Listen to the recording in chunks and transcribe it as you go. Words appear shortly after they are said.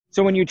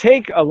So when you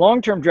take a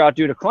long-term drought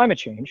due to climate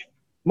change,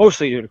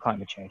 mostly due to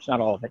climate change, not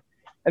all of it,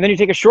 and then you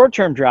take a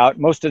short-term drought,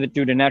 most of it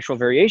due to natural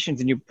variations,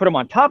 and you put them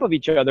on top of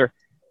each other,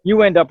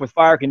 you end up with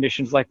fire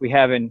conditions like we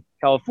have in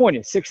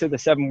California. 6 of the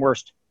 7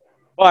 worst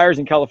fires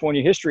in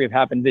California history have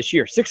happened this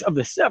year. 6 of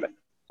the 7.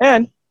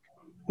 And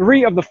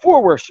 3 of the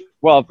 4 worst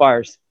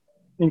wildfires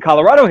in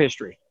Colorado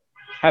history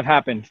have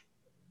happened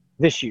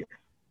this year.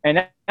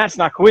 And that's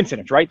not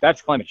coincidence, right?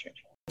 That's climate change.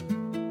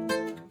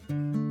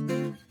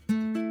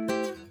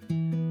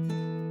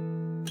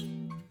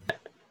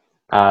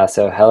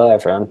 So hello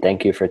everyone,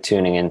 thank you for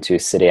tuning into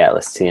City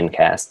Atlas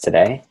TNcast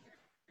today.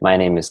 My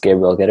name is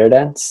Gabriel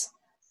Gitterdens,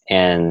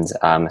 and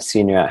I'm a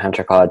senior at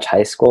Hunter College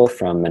High School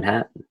from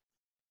Manhattan.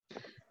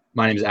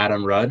 My name is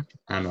Adam Rudd.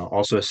 I'm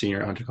also a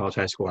senior at Hunter College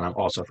High School, and I'm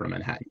also from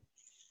Manhattan.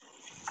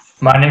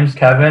 My name is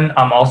Kevin.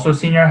 I'm also a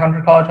senior at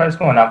Hunter College High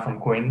School, and I'm from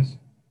Queens.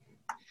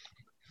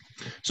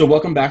 So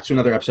welcome back to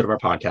another episode of our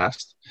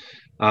podcast.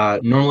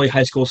 Normally,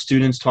 high school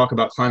students talk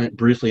about climate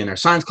briefly in their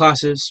science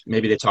classes.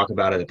 Maybe they talk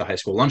about it at the high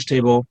school lunch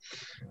table.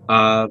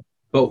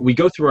 But we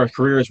go through our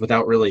careers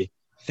without really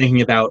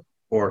thinking about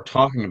or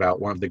talking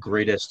about one of the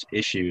greatest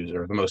issues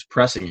or the most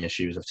pressing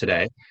issues of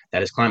today,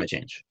 that is climate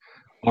change.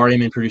 Our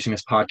aim in producing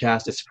this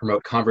podcast is to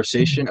promote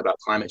conversation about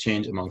climate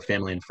change among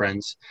family and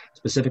friends,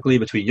 specifically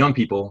between young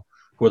people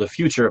who are the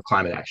future of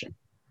climate action.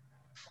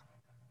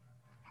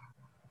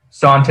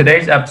 So on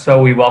today's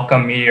episode, we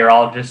welcome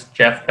meteorologist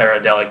Jeff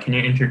Baradelli. Can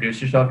you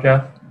introduce yourself,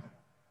 Jeff?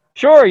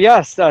 Sure,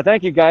 yes.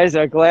 Thank you, guys.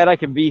 Glad I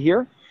can be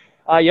here.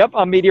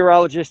 I'm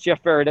meteorologist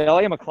Jeff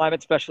Baradelli. I'm a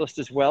climate specialist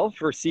as well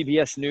for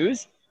CBS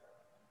News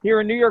here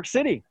in New York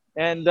City.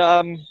 And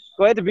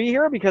glad to be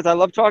here because I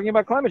love talking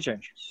about climate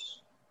change.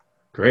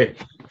 Great.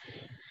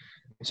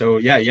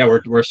 So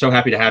we're so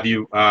happy to have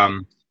you.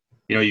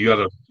 You have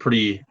a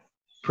pretty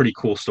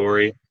cool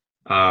story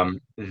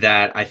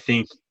that I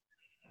think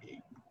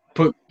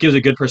gives a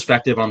good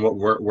perspective on what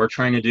we're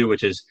trying to do,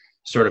 which is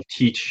sort of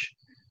teach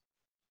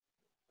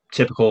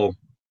typical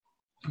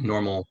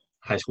normal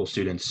high school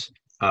students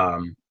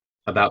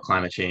about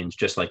climate change,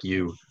 just like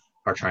you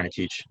are trying to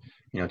teach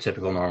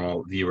typical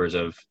normal viewers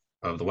of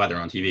the weather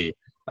on TV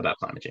about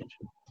climate change.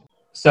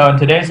 So in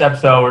today's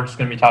episode, we're just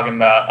going to be talking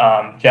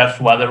about Jeff's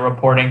weather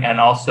reporting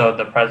and also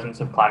the presence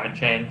of climate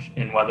change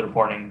in weather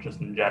reporting just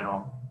in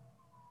general.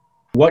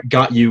 What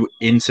got you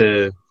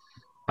into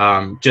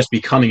just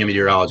becoming a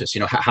meteorologist?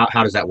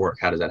 How does that work?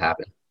 How does that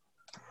happen?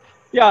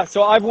 Yeah,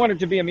 so I've wanted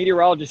to be a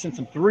meteorologist since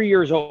I'm 3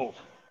 years old.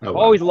 I've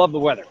always loved the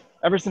weather,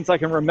 ever since I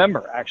can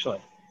remember, actually.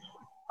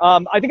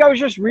 I think I was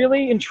just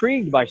really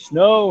intrigued by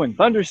snow and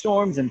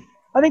thunderstorms, and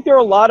I think there are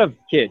a lot of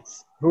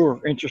kids who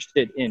are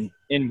interested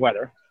in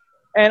weather.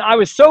 And I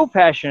was so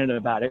passionate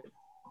about it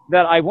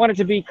that I wanted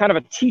to be kind of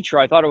a teacher.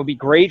 I thought it would be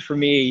great for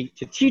me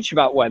to teach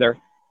about weather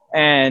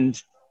and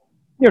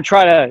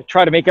try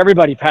to make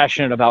everybody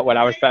passionate about what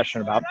I was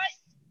passionate about.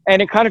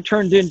 And it kind of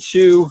turned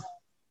into,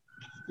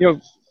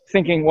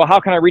 thinking, well, how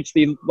can I reach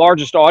the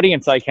largest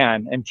audience I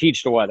can and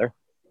teach the weather?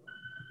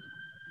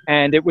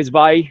 And it was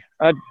by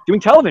doing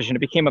television. It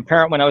became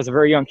apparent when I was a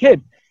very young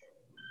kid.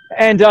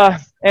 And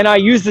I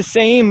use the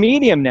same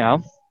medium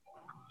now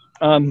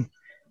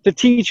to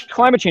teach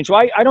climate change. So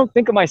I don't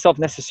think of myself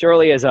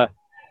necessarily as a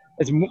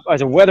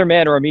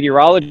weatherman or a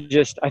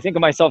meteorologist. I think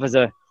of myself as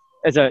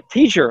a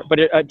teacher, but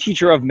a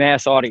teacher of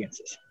mass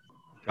audiences.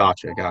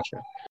 Gotcha.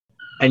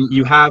 And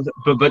you have,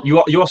 but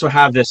you also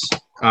have this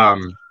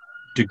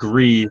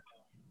degree,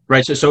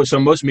 right? So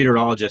most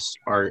meteorologists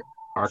are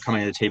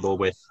coming to the table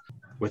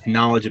with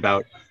knowledge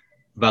about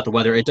the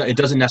weather. It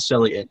doesn't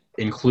necessarily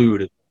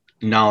include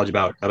knowledge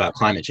about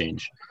climate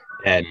change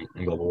and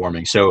global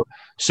warming. So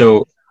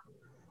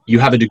you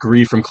have a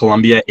degree from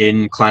Columbia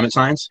in climate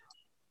science?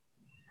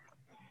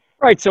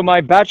 Right. So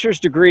my bachelor's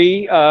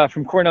degree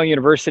from Cornell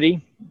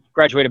University,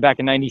 graduated back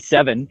in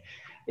 '97,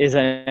 is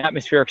an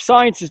atmospheric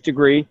sciences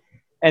degree.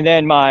 And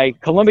then my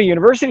Columbia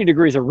University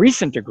degree is a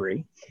recent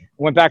degree. I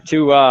went back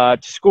to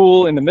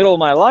school in the middle of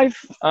my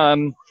life,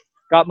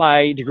 got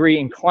my degree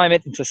in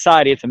climate and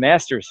society. It's a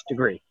master's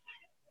degree.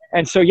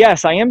 And so,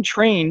 yes, I am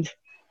trained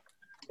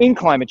in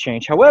climate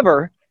change.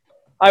 However,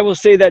 I will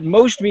say that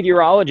most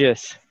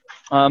meteorologists,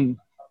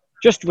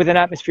 just with an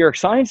atmospheric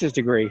sciences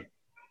degree,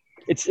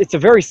 it's a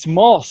very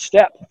small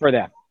step for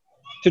them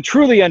to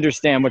truly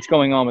understand what's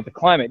going on with the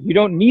climate. You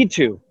don't need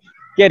to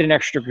get an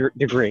extra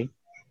degree.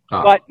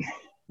 But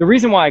the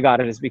reason why I got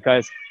it is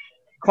because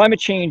climate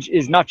change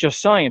is not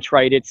just science,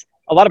 right? It's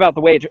a lot about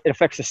the way it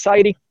affects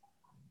society,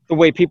 the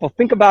way people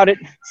think about it,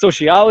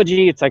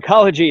 sociology, it's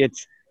psychology,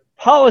 it's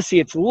policy,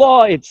 it's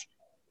law, it's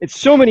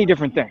so many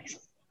different things.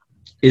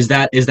 Is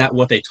that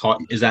what they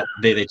taught? Is that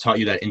they taught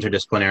you that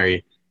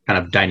interdisciplinary kind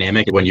of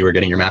dynamic when you were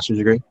getting your master's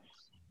degree?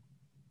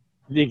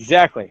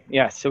 Exactly.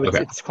 Yeah. So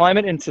it's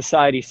climate and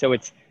society. So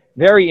it's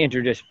very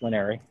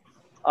interdisciplinary.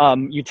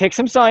 You take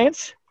some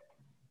science,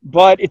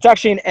 but it's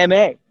actually an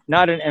MA,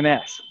 not an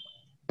MS.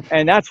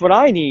 And that's what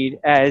I need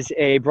as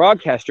a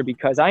broadcaster,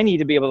 because I need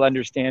to be able to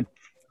understand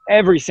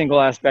every single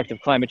aspect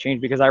of climate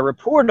change, because I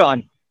report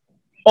on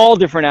all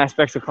different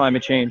aspects of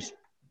climate change,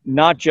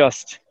 not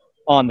just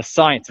on the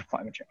science of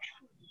climate change.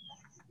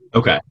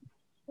 Okay.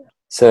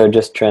 So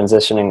just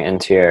transitioning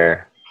into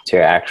your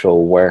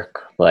actual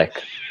work,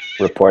 like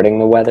reporting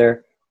the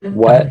weather,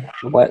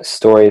 what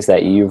stories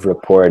that you've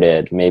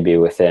reported, maybe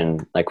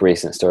within like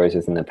recent stories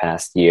within the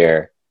past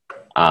year,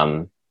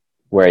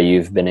 where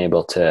you've been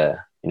able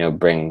to,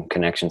 bring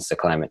connections to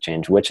climate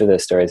change, which of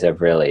those stories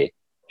have really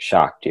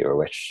shocked you, or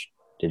which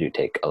did you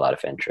take a lot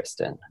of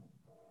interest in?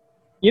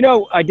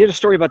 I did a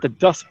story about the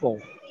Dust Bowl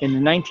in the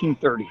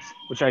 1930s,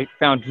 which I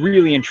found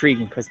really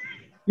intriguing because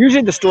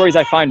usually the stories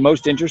I find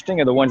most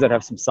interesting are the ones that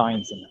have some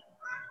science in them.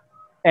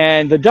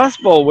 And the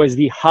Dust Bowl was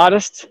the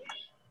hottest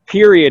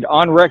period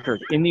on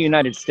record in the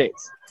United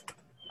States.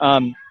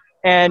 And,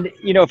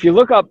 if you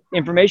look up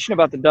information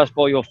about the Dust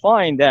Bowl, you'll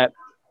find that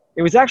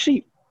it was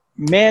actually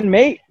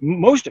man-made,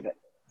 most of it.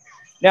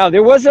 Now,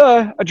 there was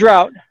a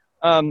drought.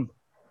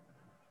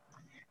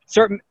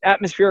 Certain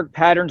atmospheric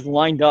patterns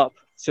lined up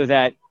so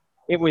that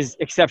it was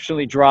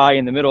exceptionally dry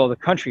in the middle of the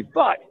country.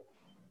 But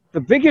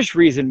the biggest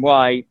reason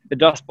why the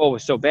Dust Bowl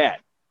was so bad,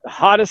 the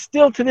hottest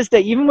still to this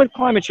day, even with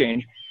climate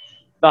change,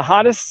 the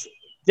hottest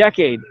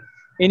decade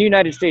in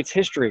United States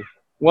history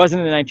was in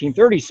the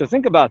 1930s. So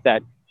think about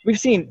that. We've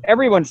seen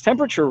everyone's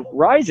temperature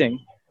rising,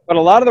 but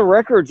a lot of the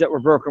records that were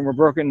broken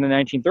in the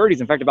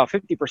 1930s. In fact, about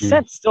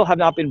 50% still have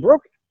not been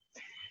broken.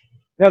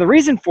 Now, the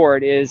reason for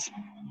it is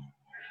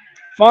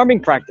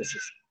farming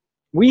practices.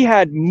 We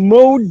had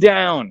mowed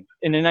down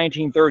in the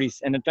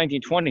 1930s and the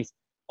 1920s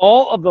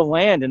all of the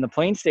land in the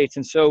plain states.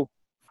 And so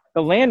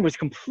the land was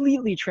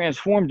completely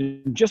transformed.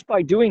 And just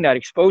by doing that,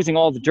 exposing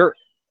all the dirt,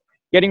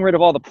 getting rid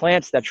of all the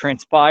plants that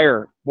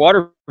transpire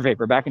water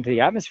vapor back into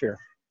the atmosphere.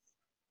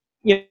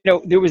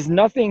 There was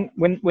nothing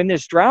when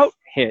this drought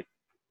hit,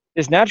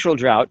 this natural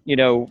drought,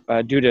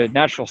 due to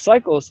natural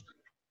cycles,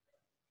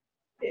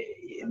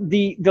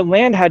 the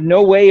land had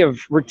no way of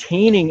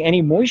retaining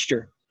any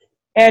moisture.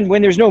 And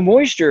when there's no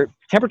moisture,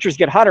 temperatures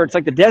get hotter. It's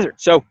like the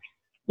desert. So,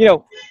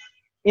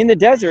 in the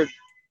desert,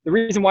 the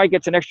reason why it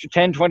gets an extra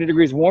 10, 20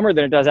 degrees warmer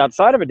than it does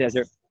outside of a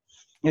desert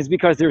is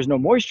because there's no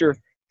moisture.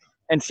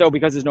 And so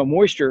because there's no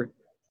moisture,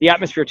 the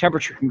atmosphere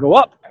temperature can go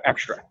up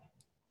extra.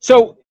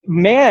 So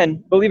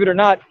man, believe it or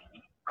not,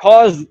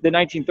 caused the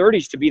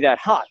 1930s to be that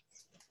hot.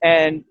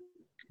 And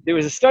there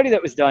was a study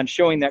that was done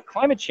showing that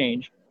climate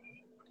change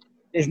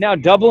is now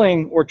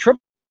doubling or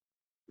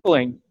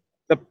tripling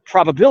the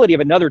probability of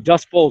another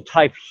Dust Bowl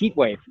type heat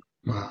wave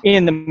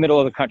in the middle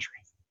of the country.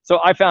 So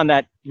I found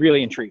that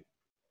really intriguing.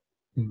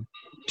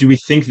 Do we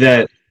think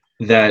that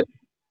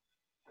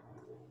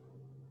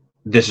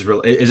this is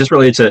this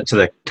related to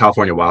the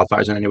California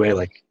wildfires in any way,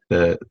 like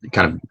the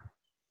kind of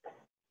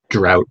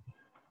drought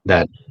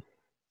that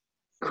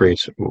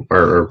creates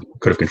or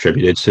could have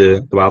contributed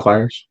to the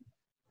wildfires?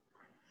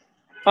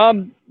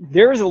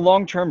 There is a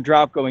long-term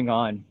drought going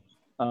on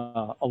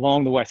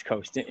along the West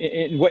Coast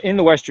in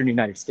the Western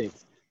United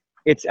States.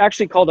 It's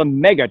actually called a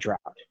mega drought.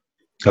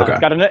 Okay.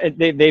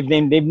 They've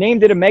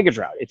named it a mega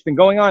drought. It's been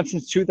going on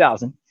since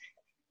 2000.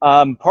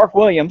 Park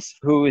Williams,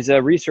 who is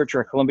a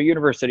researcher at Columbia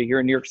University here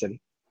in New York City,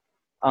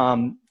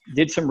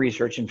 did some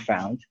research and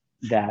found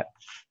that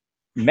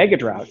mega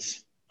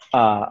droughts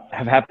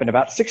have happened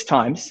about 6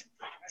 times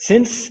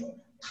since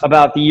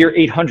about the year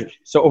 800.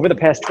 So over the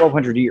past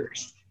 1,200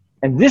 years.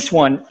 And this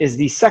one is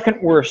the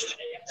second worst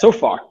so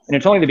far, and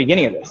it's only the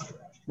beginning of this.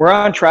 We're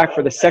on track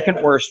for the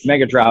second worst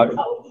mega drought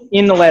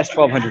in the last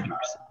 1,200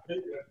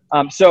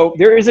 years. So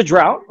there is a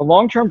drought, a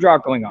long-term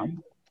drought going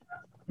on.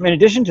 In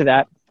addition to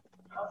that,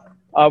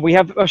 we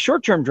have a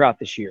short-term drought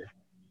this year,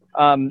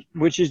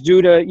 which is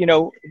due to,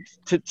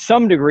 to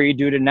some degree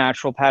due to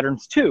natural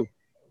patterns too.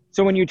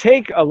 So when you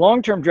take a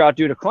long-term drought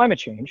due to climate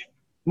change,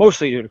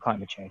 mostly due to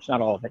climate change,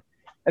 not all of it,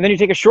 and then you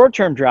take a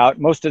short-term drought,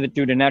 most of it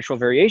due to natural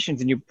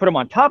variations, and you put them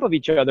on top of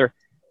each other,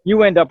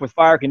 you end up with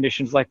fire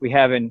conditions like we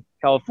have in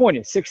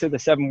California. 6 of the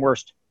 7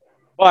 worst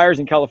fires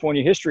in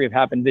California history have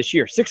happened this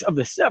year. 6 of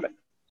the 7.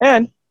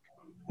 And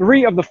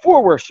 3 of the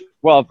 4 worst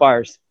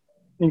wildfires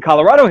in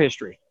Colorado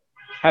history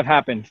have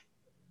happened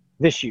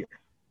this year.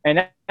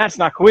 And that's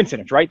not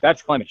coincidence, right?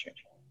 That's climate change.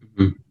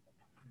 Mm-hmm.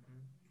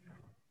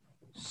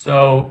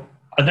 So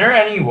are there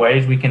any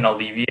ways we can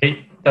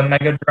alleviate the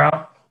mega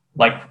drought,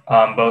 like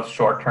both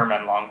short-term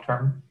and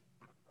long-term?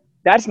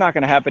 That's not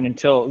going to happen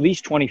until at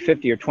least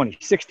 2050 or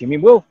 2060. I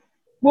mean,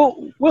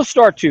 we'll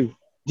start to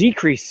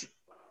decrease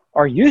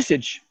our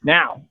usage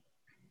now,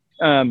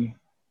 and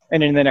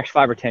in the next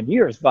 5 or 10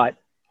 years, but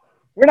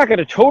we're not going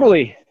to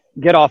totally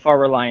get off our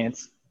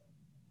reliance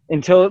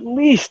until at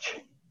least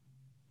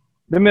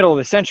the middle of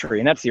the century,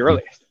 and that's the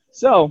earliest.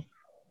 So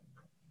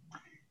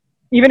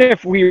even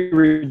if we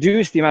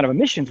reduce the amount of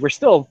emissions, we're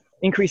still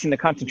increasing the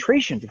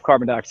concentrations of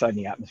carbon dioxide in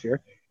the atmosphere.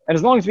 And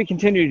as long as we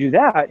continue to do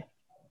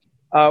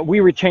that, we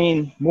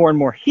retain more and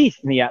more heat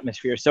in the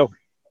atmosphere. So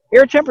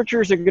air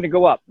temperatures are going to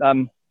go up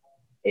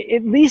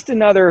at least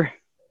another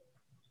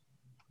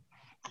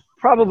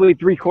probably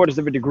 3/4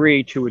 of a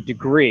degree to a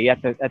degree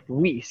at the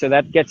least. So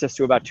that gets us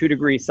to about 2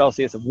 degrees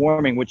Celsius of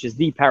warming, which is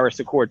the Paris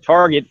Accord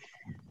target.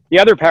 The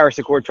other Paris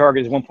Accord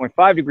target is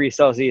 1.5 degrees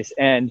Celsius,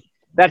 and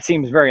that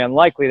seems very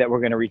unlikely that we're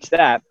going to reach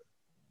that.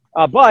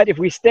 But if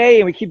we stay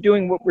and we keep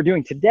doing what we're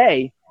doing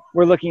today,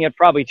 we're looking at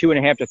probably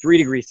 2.5 to 3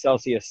 degrees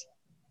Celsius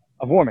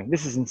of warming.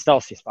 This is in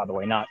Celsius, by the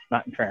way, not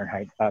in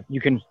Fahrenheit.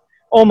 You can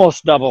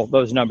almost double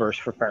those numbers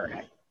for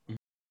Fahrenheit.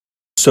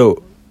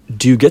 So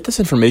do you get this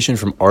information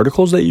from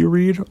articles that you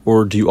read,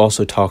 or do you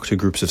also talk to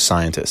groups of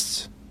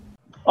scientists?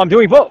 I'm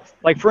doing both.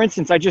 Like, for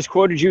instance, I just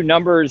quoted you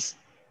numbers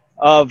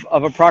of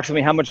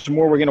approximately how much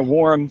more we're going to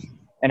warm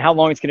and how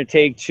long it's going to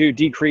take to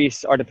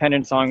decrease our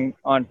dependence on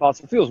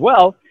fossil fuels.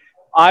 Well,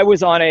 I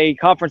was on a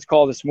conference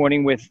call this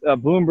morning with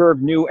Bloomberg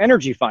New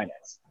Energy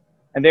Finance,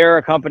 and they're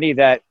a company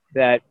that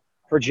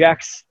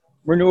projects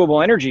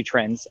renewable energy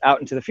trends out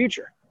into the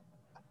future.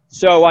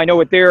 So I know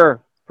what their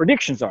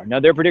predictions are. Now,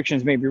 their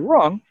predictions may be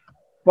wrong,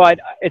 but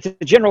it's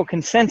a general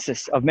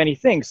consensus of many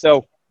things.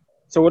 So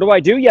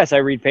what do? Yes, I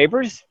read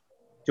papers.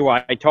 Do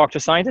I talk to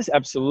scientists?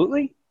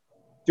 Absolutely.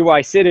 Do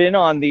I sit in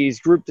on these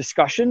group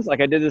discussions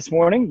like I did this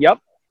morning? Yep.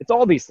 It's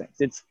all these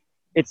things.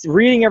 It's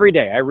reading every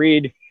day. I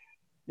read,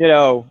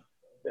 a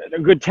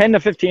good 10 to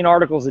 15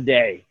 articles a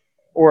day,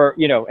 or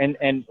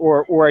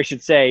I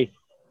should say,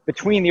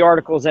 between the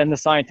articles and the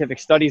scientific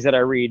studies that I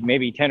read,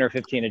 maybe 10 or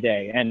 15 a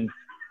day. And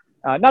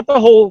not the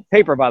whole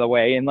paper, by the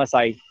way, unless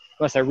I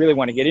really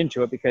want to get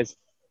into it, because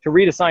to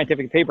read a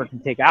scientific paper can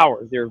take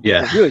hours. They're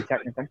really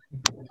technical.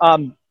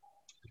 And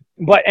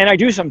I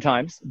do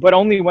sometimes, but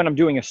only when I'm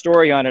doing a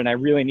story on it and I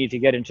really need to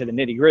get into the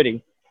nitty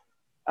gritty.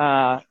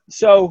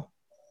 So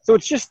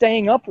it's just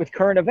staying up with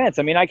current events.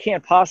 I mean, I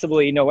can't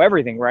possibly know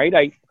everything,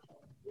 right?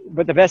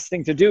 But the best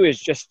thing to do is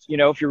just,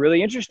 if you're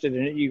really interested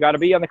in it, you got to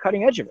be on the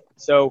cutting edge of it.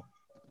 So,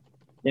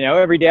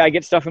 every day I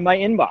get stuff in my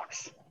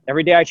inbox.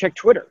 Every day I check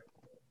Twitter.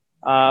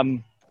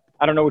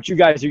 I don't know what you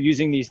guys are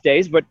using these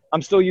days, but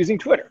I'm still using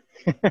Twitter.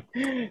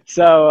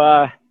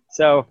 So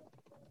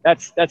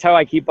that's how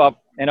I keep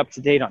up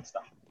to date on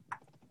stuff.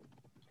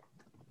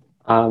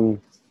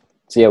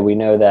 We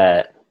know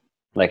that,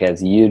 like,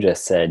 as you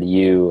just said,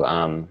 you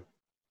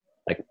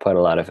put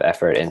a lot of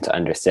effort into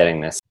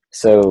understanding this.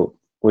 So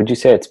would you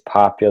say it's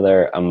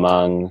popular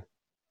among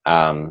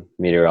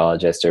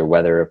meteorologists or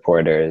weather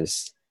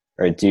reporters,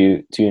 or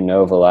do you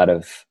know of a lot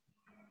of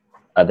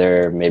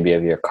other, maybe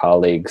of your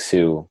colleagues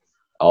who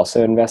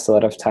also invest a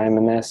lot of time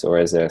in this, or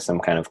is there some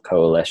kind of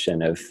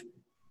coalition of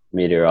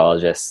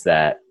meteorologists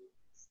that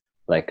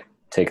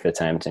take the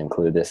time to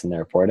include this in their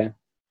reporting?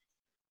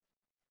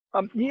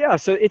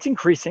 So it's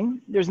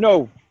increasing. There's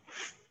no,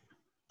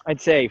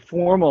 I'd say,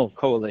 formal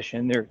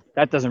coalition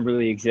that doesn't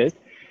really exist.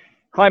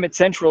 Climate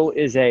Central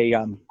is a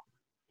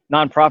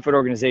nonprofit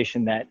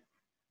organization that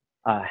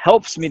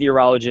helps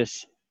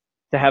meteorologists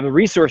to have the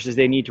resources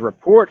they need to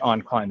report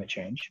on climate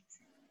change.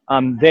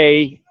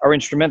 They are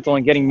instrumental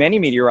in getting many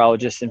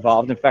meteorologists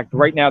involved. In fact,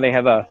 right now they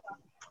have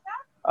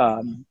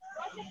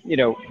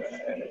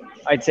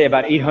I'd say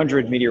about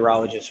 800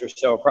 meteorologists or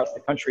so across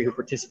the country who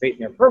participate in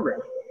their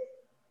program.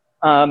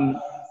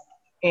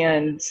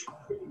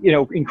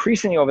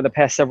 Increasingly over the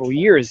past several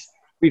years,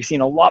 we've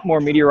seen a lot more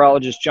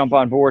meteorologists jump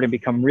on board and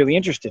become really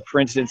interested. For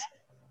instance,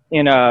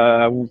 in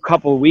a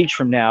couple of weeks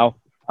from now,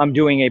 I'm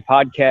doing a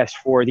podcast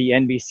for the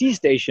NBC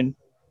station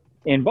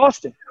in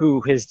Boston, who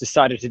has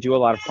decided to do a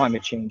lot of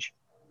climate change,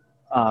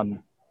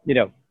 climate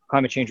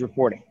change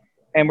reporting.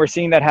 And we're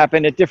seeing that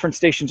happen at different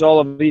stations all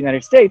over the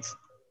United States,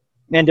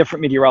 and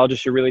different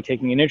meteorologists are really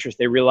taking an interest.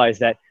 They realize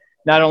that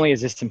not only is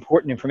this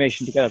important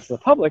information to get out to the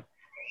public,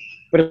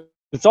 but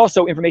it's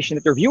also information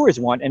that their viewers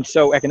want. And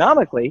so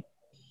economically,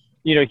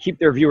 to keep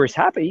their viewers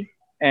happy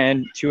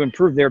and to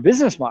improve their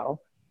business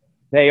model,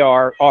 they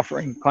are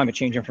offering climate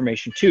change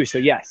information too. So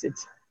yes,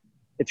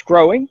 it's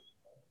growing.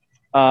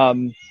 A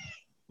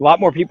lot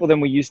more people than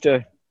we used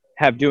to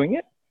have doing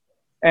it.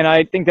 And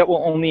I think that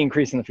will only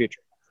increase in the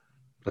future.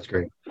 That's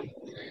great.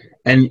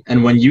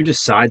 And when you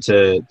decide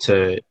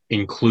to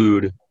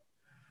include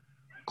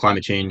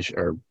climate change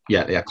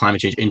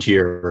climate change into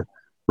your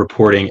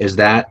reporting, is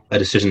that a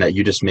decision that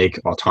you just make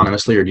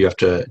autonomously, or do you have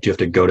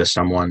to go to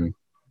someone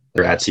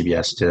or at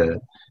CBS to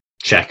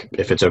check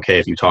if it's okay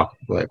if you talk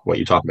what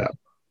you talk about?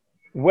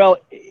 Well,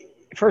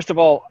 first of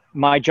all,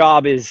 my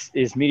job is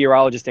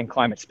meteorologist and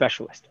climate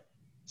specialist.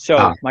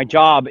 So my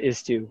job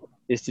is to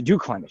do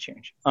climate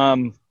change.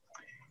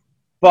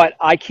 But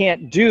I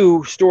can't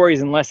do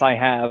stories unless I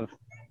have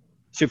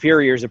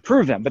superiors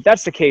approve them. But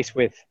that's the case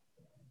with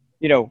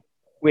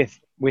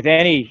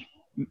any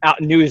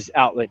news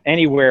outlet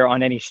anywhere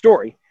on any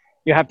story.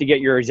 You have to get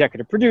your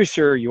executive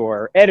producer,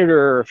 your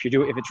editor. If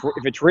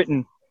it's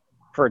written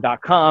for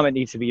 .com, it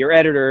needs to be your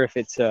editor. If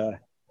it's a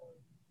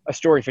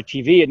story for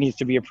TV, it needs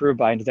to be approved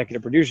by an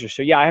executive producer.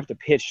 So I have to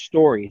pitch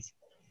stories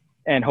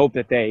and hope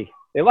that they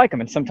like them.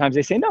 And sometimes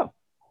they say no.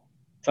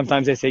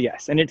 Sometimes they say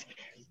yes. And it's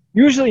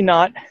usually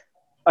not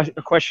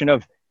a question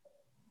of,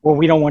 well,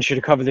 we don't want you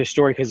to cover this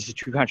story because it's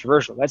too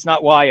controversial. That's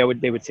not why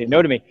they would say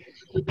no to me.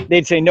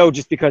 They'd say no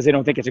just because they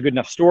don't think it's a good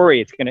enough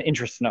story. It's going to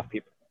interest enough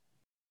people.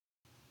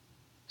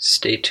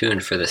 Stay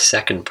tuned for the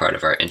second part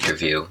of our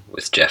interview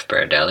with Jeff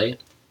Berardelli,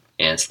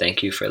 and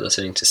thank you for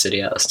listening to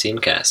City Atlas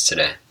Teamcast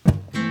today.